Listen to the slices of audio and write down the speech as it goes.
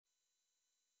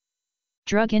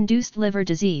Drug-induced liver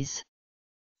disease.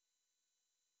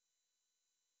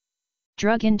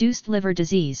 Drug-induced liver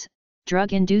disease.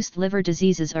 Drug-induced liver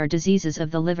diseases are diseases of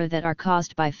the liver that are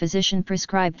caused by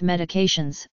physician-prescribed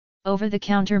medications,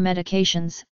 over-the-counter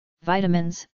medications,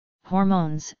 vitamins,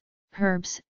 hormones,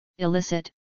 herbs,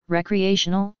 illicit,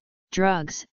 recreational,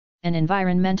 drugs, and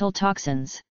environmental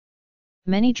toxins.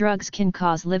 Many drugs can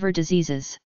cause liver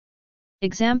diseases.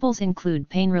 Examples include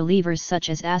pain relievers such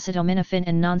as acetaminophen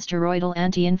and nonsteroidal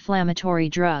anti-inflammatory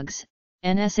drugs,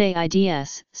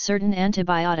 NSAIDs, certain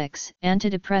antibiotics,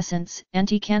 antidepressants,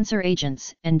 anti-cancer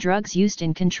agents, and drugs used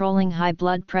in controlling high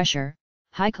blood pressure,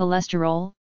 high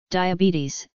cholesterol,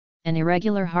 diabetes, and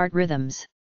irregular heart rhythms.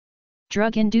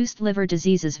 Drug-induced liver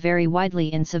diseases vary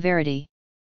widely in severity.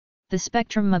 The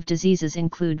spectrum of diseases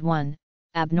include 1.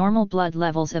 Abnormal blood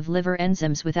levels of liver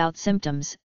enzymes without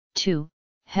symptoms, 2.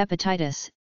 Hepatitis,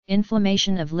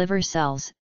 inflammation of liver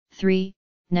cells, 3.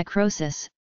 Necrosis,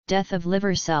 death of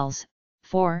liver cells,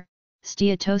 4.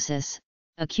 Steatosis,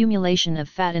 accumulation of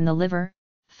fat in the liver,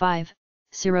 5.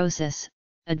 Cirrhosis,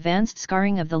 advanced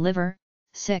scarring of the liver,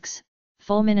 6.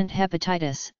 Fulminant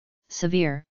hepatitis,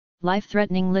 severe,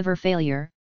 life-threatening liver failure,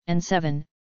 and 7.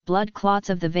 Blood clots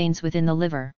of the veins within the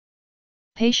liver.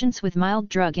 Patients with mild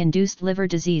drug-induced liver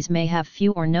disease may have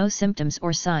few or no symptoms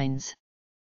or signs.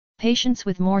 Patients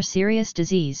with more serious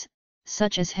disease,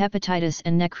 such as hepatitis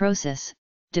and necrosis,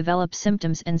 develop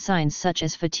symptoms and signs such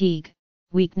as fatigue,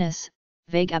 weakness,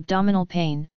 vague abdominal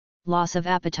pain, loss of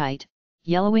appetite,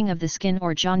 yellowing of the skin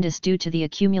or jaundice due to the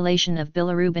accumulation of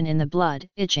bilirubin in the blood,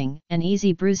 itching, and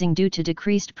easy bruising due to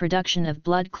decreased production of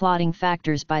blood clotting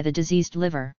factors by the diseased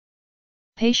liver.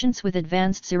 Patients with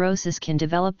advanced cirrhosis can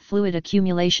develop fluid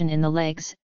accumulation in the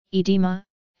legs, edema,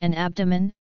 and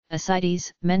abdomen,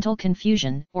 ascites, mental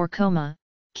confusion or coma,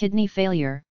 kidney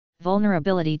failure,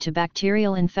 vulnerability to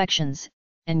bacterial infections,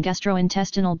 and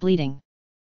gastrointestinal bleeding.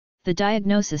 The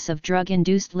diagnosis of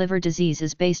drug-induced liver disease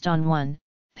is based on 1.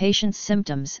 Patient's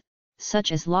symptoms,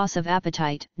 such as loss of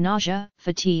appetite, nausea,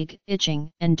 fatigue,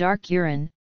 itching, and dark urine.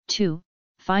 2.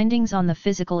 Findings on the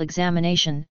physical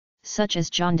examination, such as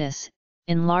jaundice,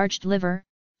 enlarged liver.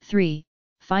 3.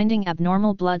 Finding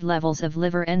abnormal blood levels of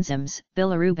liver enzymes,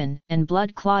 bilirubin, and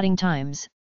blood clotting times.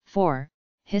 4.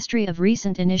 History of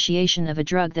recent initiation of a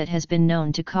drug that has been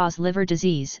known to cause liver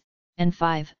disease. And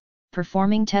 5.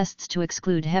 Performing tests to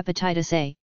exclude hepatitis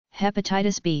A,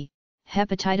 hepatitis B,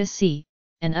 hepatitis C,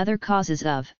 and other causes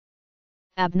of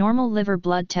abnormal liver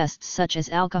blood tests such as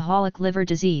alcoholic liver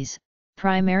disease,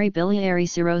 primary biliary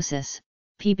cirrhosis,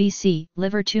 PBC,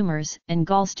 liver tumors, and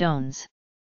gallstones.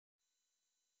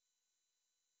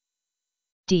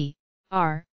 D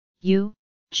R U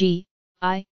G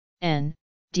I N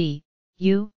D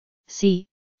U C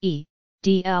E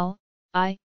D L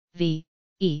I V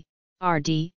E R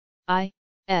D I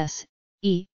S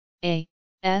E A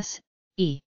S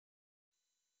E.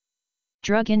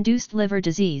 Drug-induced liver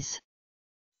disease.